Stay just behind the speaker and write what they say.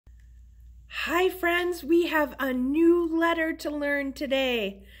Hi friends, we have a new letter to learn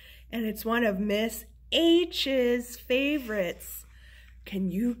today, and it's one of Miss H's favorites. Can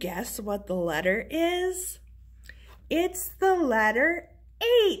you guess what the letter is? It's the letter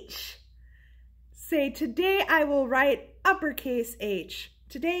H. Say, today I will write uppercase H.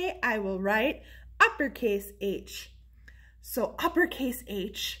 Today I will write uppercase H. So uppercase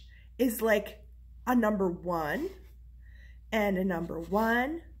H is like a number 1 and a number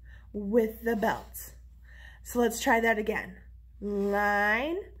 1 with the belt. So let's try that again.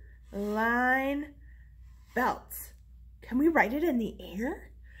 Line, line, belt. Can we write it in the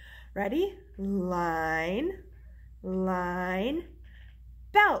air? Ready? Line, line,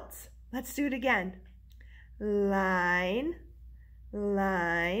 belt. Let's do it again. Line,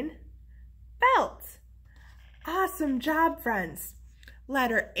 line, belt. Awesome job, friends.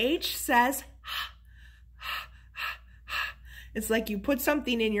 Letter H says it's like you put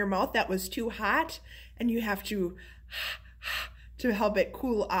something in your mouth that was too hot and you have to help it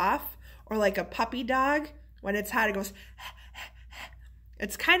cool off, or like a puppy dog, when it's hot it goes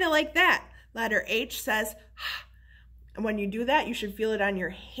it's kind of like that. Letter H says, and when you do that you should feel it on your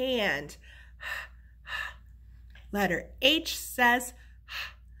hand. Letter H says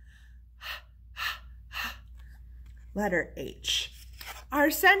letter H.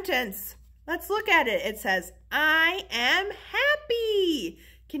 Our sentence, let's look at it. It says, I am happy.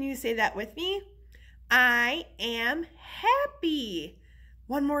 Can you say that with me? I am happy.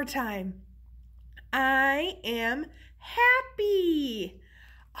 One more time. I am happy.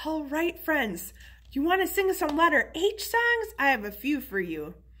 All right, friends. You want to sing some letter H songs? I have a few for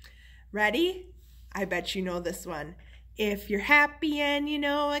you. Ready? I bet you know this one. If you're happy and you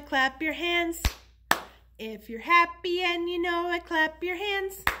know it, clap your hands. If you're happy and you know it, clap your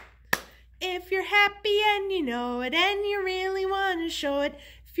hands. If you're happy and you know it and you really want to show it.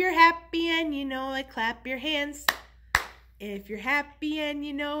 If you're happy and you know it, clap your hands. If you're happy and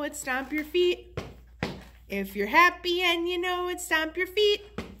you know it, stomp your feet. If you're happy and you know it, stomp your feet.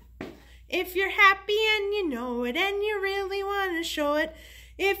 If you're happy and you know it and you really want to show it.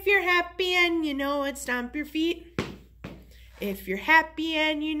 If you're happy and you know it, stomp your feet. If you're happy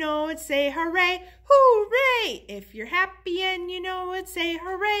and you know it, say hooray, hooray. If you're happy and you know it, say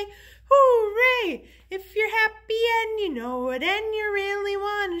hooray, hooray. If you're happy and you know it and you really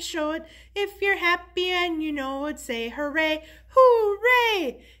want to show it. If you're happy and you know it, say hooray,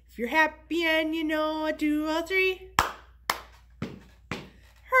 hooray. If you're happy and you know it, do all three.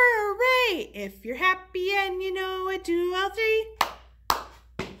 Hooray. If you're happy and you know it, do all three.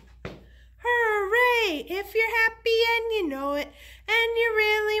 Hooray! If you're happy and you know it, and you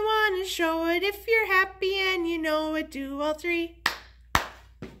really want to show it. If you're happy and you know it, do all three.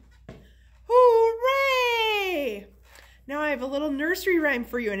 Hooray! Now I have a little nursery rhyme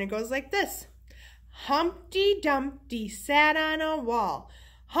for you, and it goes like this. Humpty Dumpty sat on a wall.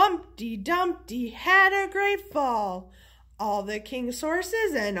 Humpty Dumpty had a great fall. All the king's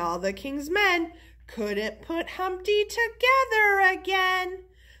horses and all the king's men couldn't put Humpty together again.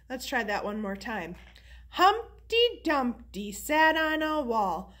 Let's try that one more time. Humpty Dumpty sat on a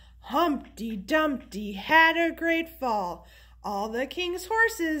wall. Humpty Dumpty had a great fall. All the king's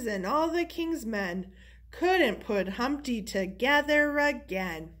horses and all the king's men couldn't put Humpty together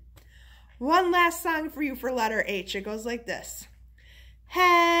again. One last song for you for letter H. It goes like this.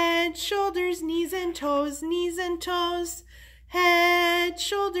 Head, shoulders, knees and toes, knees and toes. Head,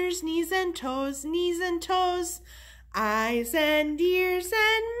 shoulders, knees and toes, knees and toes. Eyes and ears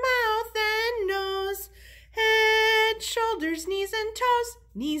and mouth and nose. Head, shoulders, knees and toes,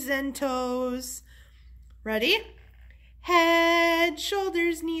 knees and toes. Ready? Head,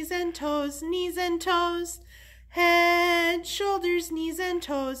 shoulders, knees and toes, knees and toes. Head, shoulders, knees and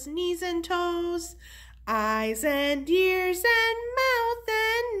toes, knees and toes. Eyes and ears and mouth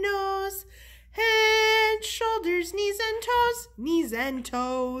and nose. Head, shoulders, knees and toes, knees and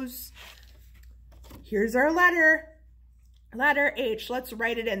toes. Here's our letter. Letter H. Let's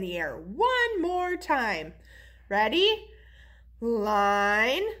write it in the air one more time. Ready?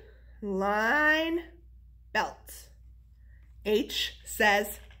 Line, line, belt. H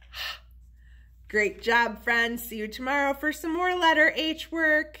says Great job, friends. See you tomorrow for some more letter H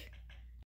work.